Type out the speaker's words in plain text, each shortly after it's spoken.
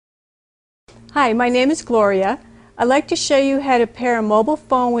Hi, my name is Gloria. I'd like to show you how to pair a mobile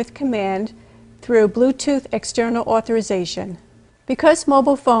phone with Command through Bluetooth external authorization. Because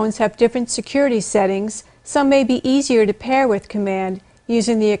mobile phones have different security settings, some may be easier to pair with Command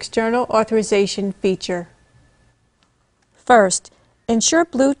using the external authorization feature. First, ensure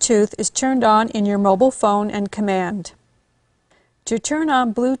Bluetooth is turned on in your mobile phone and Command. To turn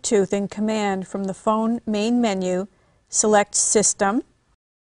on Bluetooth in Command from the phone main menu, select System,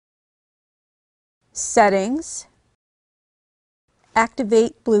 Settings,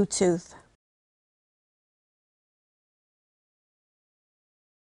 Activate Bluetooth.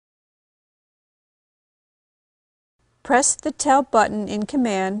 Press the Tel button in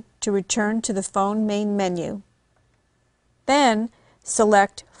Command to return to the phone main menu. Then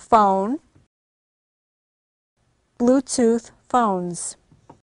select Phone, Bluetooth Phones.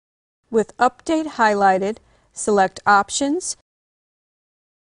 With Update highlighted, select Options,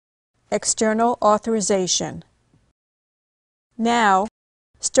 External Authorization. Now,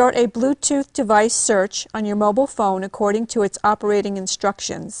 start a Bluetooth device search on your mobile phone according to its operating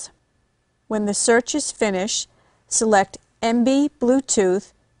instructions. When the search is finished, select MB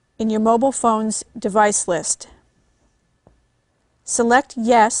Bluetooth in your mobile phone's device list. Select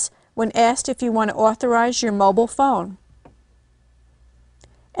Yes when asked if you want to authorize your mobile phone.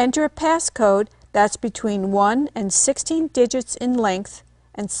 Enter a passcode that's between 1 and 16 digits in length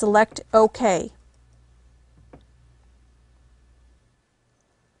and select OK.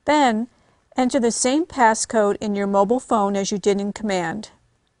 Then, enter the same passcode in your mobile phone as you did in Command.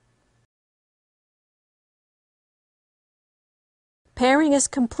 Pairing is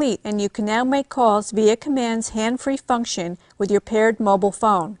complete and you can now make calls via Command's hand-free function with your paired mobile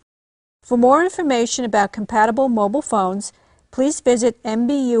phone. For more information about compatible mobile phones, please visit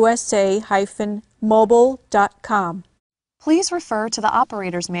mbusa-mobile.com. Please refer to the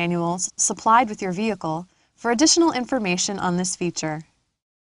operator's manuals supplied with your vehicle for additional information on this feature.